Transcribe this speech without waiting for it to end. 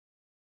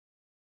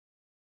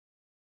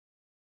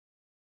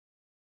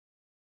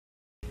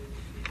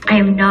I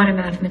am not a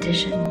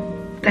mathematician,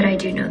 but I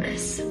do know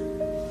this.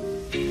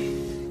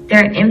 There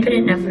are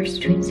infinite numbers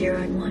between 0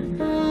 and 1.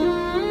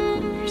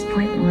 There's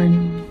 0.1,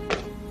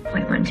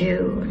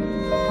 0.12,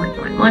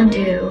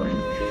 0.112,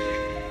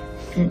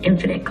 and an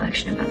infinite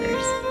collection of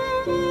others.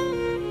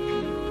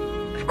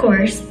 Of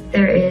course,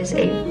 there is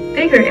a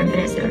bigger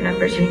infinite set of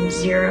numbers between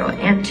 0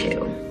 and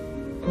 2,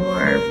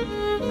 or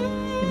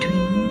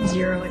between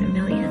 0 and a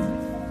million.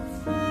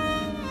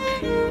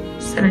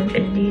 Some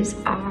infinities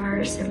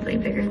are simply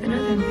bigger than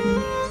other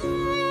infinities.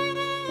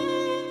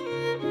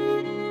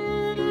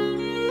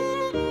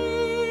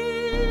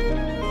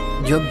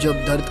 जब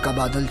जब दर्द का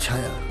बादल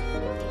छाया,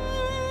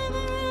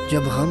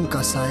 जब गम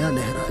का साया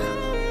लहराया,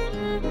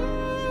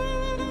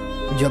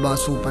 जब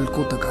आंसू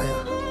पलकों तक आया,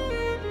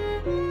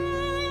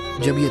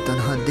 जब ये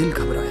तन्हा दिल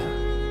घबराया,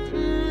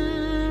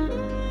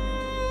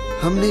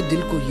 हमने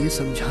दिल को ये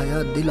समझाया,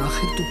 दिल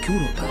आखिर तू क्यों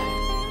रोता है,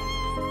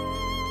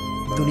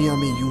 दुनिया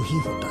में यूं ही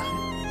होता है।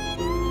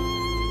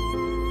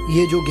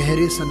 ये जो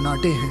गहरे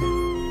सन्नाटे हैं,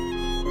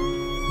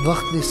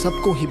 वक्त ने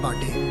सबको ही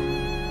बांटे हैं।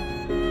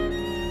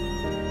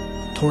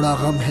 थोड़ा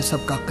गम है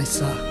सबका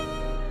किस्सा,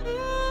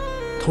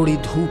 थोड़ी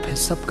धूप है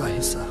सबका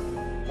हिस्सा।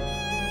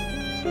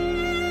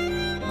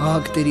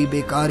 आग तेरी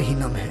बेकार ही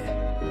नम है,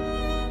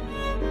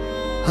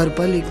 हर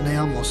पल एक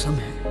नया मौसम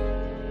है।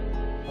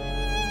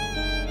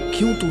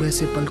 क्यों तू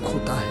ऐसे पल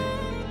खोता है,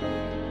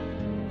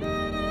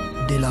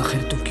 दिल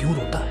आखिर तू क्यों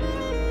रोता है।